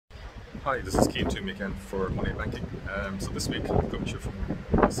Hi, this is Keane Toomey again for Money Banking. So this week I'm coming to you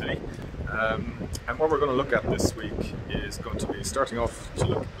from City. And what we're going to look at this week is going to be starting off to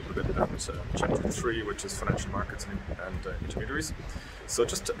look a little bit at Chapter 3, which is Financial Markets and Intermediaries. So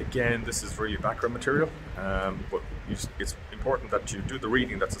just again, this is really background material, but it's important that you do the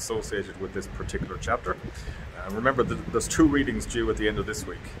reading that's associated with this particular chapter. Remember that there's 2 readings due at the end of this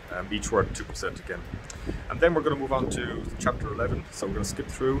week, each worth 2% again. And then we're going to move on to Chapter 11, so we're going to skip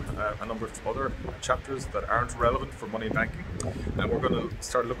through a number of other chapters that aren't relevant for money banking, and we're going to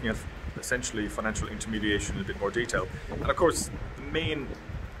start looking at essentially financial intermediation in a bit more detail. And of course, the main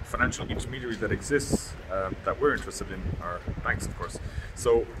financial intermediary that exists that we're interested in are banks, of course.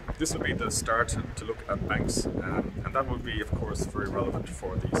 So this will be the start to look at banks, and that will be, of course, very relevant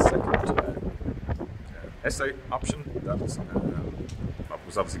for the second essay option that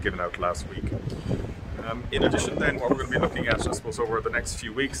was obviously given out last week. In addition then, what we're going to be looking at, I suppose, over the next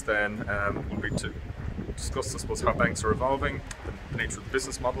few weeks then, will be to discuss, I suppose, how banks are evolving, the nature of the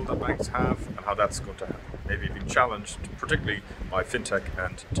business model that banks have, and how that's going to maybe be challenged, particularly by fintech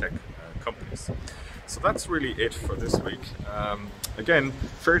and tech companies. So that's really it for this week. Again,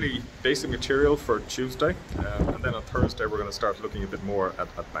 fairly basic material for Tuesday, and then on Thursday we're going to start looking a bit more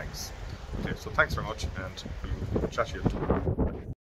at banks. Okay, so thanks very much, and we'll chat to you tomorrow.